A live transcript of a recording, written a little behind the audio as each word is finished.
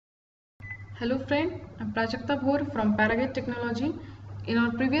Hello friend, I'm Prajakta Bhor from Paragate Technology. In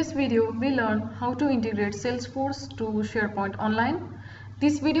our previous video, we learned how to integrate Salesforce to SharePoint Online.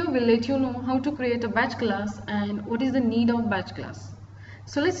 This video will let you know how to create a batch class and what is the need of batch class.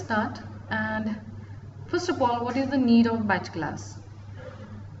 So let's start. And first of all, what is the need of batch class?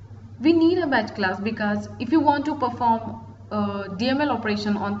 We need a batch class because if you want to perform a DML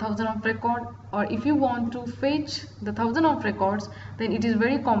operation on 1000 of record, or if you want to fetch the 1000 of records, then it is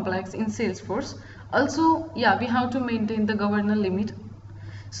very complex in Salesforce. Also, we have to maintain the governor limit.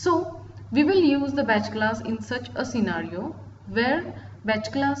 So we will use the batch class in such a scenario where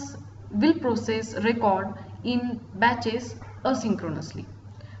batch class will process record in batches asynchronously.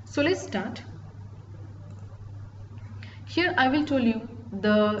 So let's start. Here I will tell you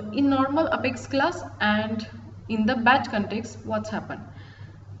in normal Apex class and in the batch context what's happened.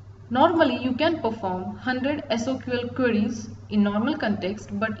 Normally you can perform 100 SOQL queries in normal context,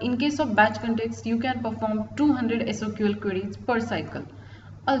 but in case of batch context you can perform 200 SOQL queries per cycle.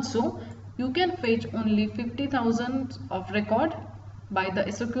 Also, you can fetch only 50,000 of record by the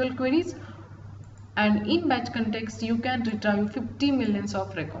SOQL queries, and in batch context you can retrieve 50 millions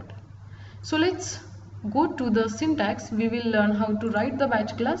of record. So let's go to the syntax. We will learn how to write the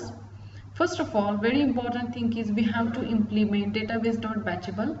batch class. First of all, very important thing is we have to implement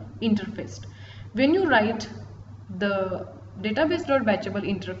database.batchable interface. When you write the database.batchable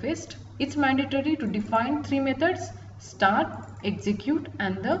interface, it's mandatory to define three methods: start, execute,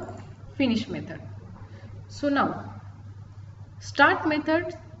 and the finish method. So now, start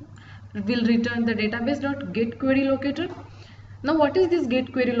method will return the database.getQueryLocator. Now what is this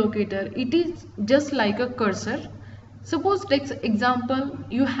getQueryLocator? It is just like a cursor. Suppose, take example,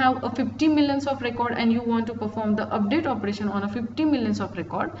 you have a 50 millions of record and you want to perform the update operation on a 50 millions of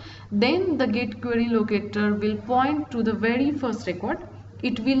record. Then the getQueryLocator will point to the very first record.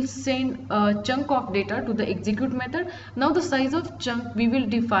 It will send a chunk of data to the execute method. Now the size of chunk we will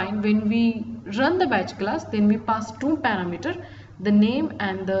define when we run the batch class. Then we pass two parameters, the name,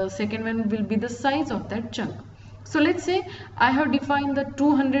 and the second one will be the size of that chunk. So let's say I have defined the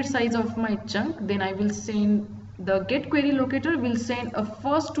 200 size of my chunk. Then I will send the getQueryLocator will send a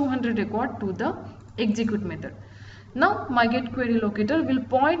first 200 record to the execute method. Now my getQueryLocator will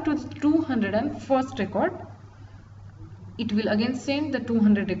point to the 201st record. It will again send the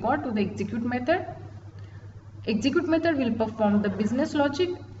 200 record to the execute method. Execute method will perform the business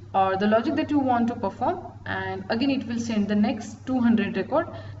logic or the logic that you want to perform, and again it will send the next 200 record.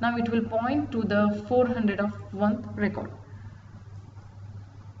 Now it will point to the 401th record.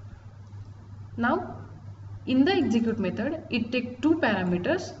 Now in the execute method, it takes two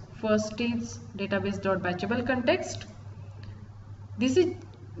parameters. First is database.batchable context. This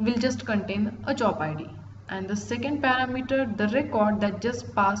will just contain a job ID, and the second parameter, the record that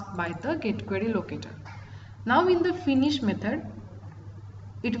just passed by the getQueryLocator. Now in the finish method,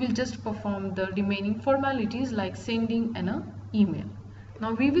 it will just perform the remaining formalities like sending an email.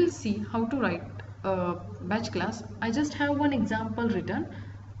 Now we will see how to write a batch class. I just have one example written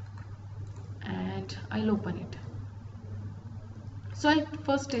and I'll open it. So I'll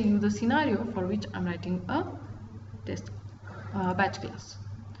first tell you the scenario for which I'm writing a batch class.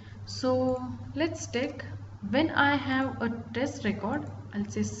 So let's take, when I have a test record, I'll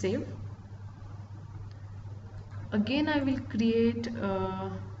say save. Again I will create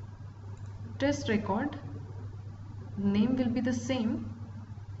a test record. Name will be the same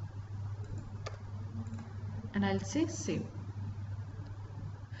and I'll say save.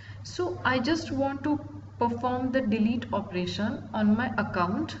 So I just want to perform the delete operation on my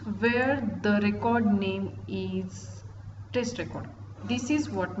account where the record name is test record. This is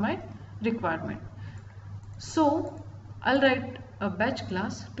what my requirement. So I'll write a batch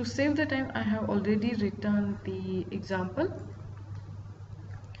class. To save the time, I have already written the example.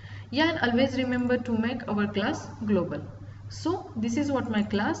 And always remember to make our class global. So this is what my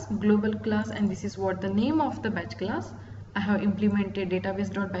class, global class, and this is what the name of the batch class. I have implemented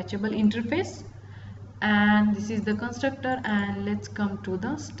database.batchable interface, and this is the constructor, and let's come to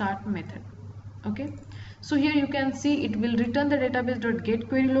the start method. Okay, so here you can see it will return the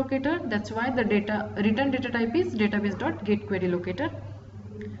database.getQueryLocator. That's why the return data type is database.getQueryLocator.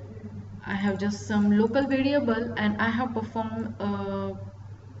 I have just some local variable and I have performed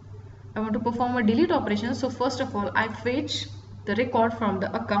I want to perform a delete operation. So first of all, I fetch the record from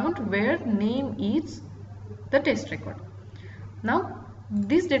the account where name is the test record. Now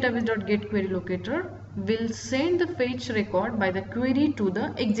this database.getQueryLocator will send the fetch record by the query to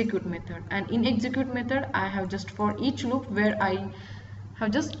the execute method, and in execute method I have just for each loop where I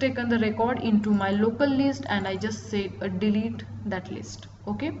have just taken the record into my local list and I just said delete that list.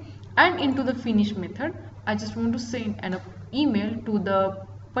 Okay, and into the finish method I just want to send an email to the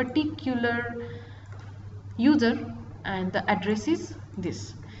particular user and the address is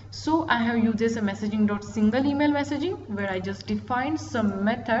this. So I have used a messaging.single email messaging where I just defined some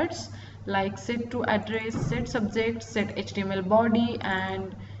methods like set to address, set subject, set HTML body,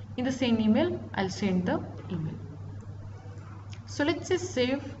 and in the same email I'll send the email. So let's say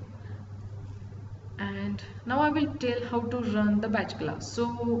save, and now I will tell how to run the batch class. So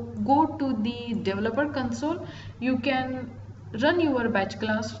go to the developer console. You can run your batch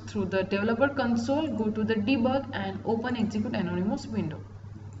class through the developer console. Go to the debug and open execute anonymous window.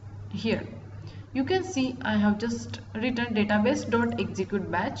 Here you can see I have just written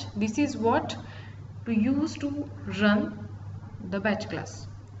database.execute batch. This is what to use to run the batch class,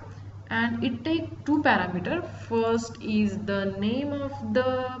 and it takes two parameters. First is the name of the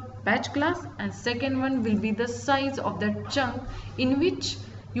batch class and second one will be the size of the chunk in which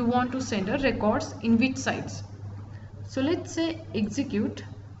you want to send a records in which size. So let's say execute,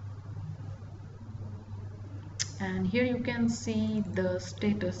 and here you can see the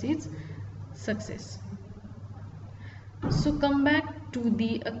status is success. So come back to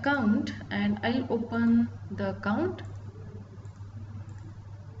the account and I'll open the account.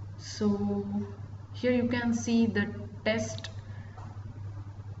 So here you can see the test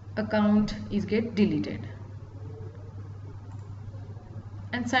account is get deleted,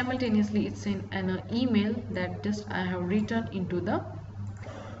 and simultaneously it's in an email that just I have written into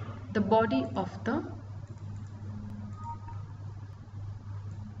the body of the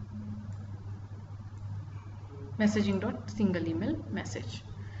messaging.single email message.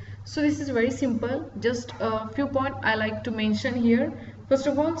 So this is very simple. Just a few points I like to mention here. First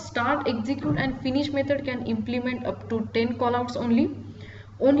of all, start, execute and finish method can implement up to 10 callouts only.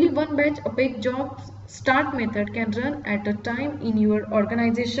 Only one batch Apex job start method can run at a time in your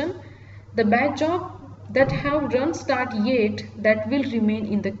organization. The batch job that have run start yet that will remain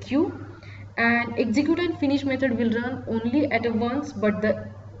in the queue, and execute and finish method will run only at a once, but the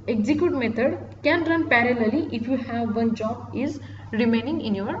execute method can run parallelly if you have one job is remaining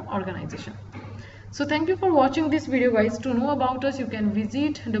in your organization. So thank you for watching this video guys. To know about us you can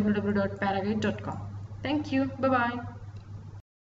visit www.paraguide.com. Thank you. Bye bye.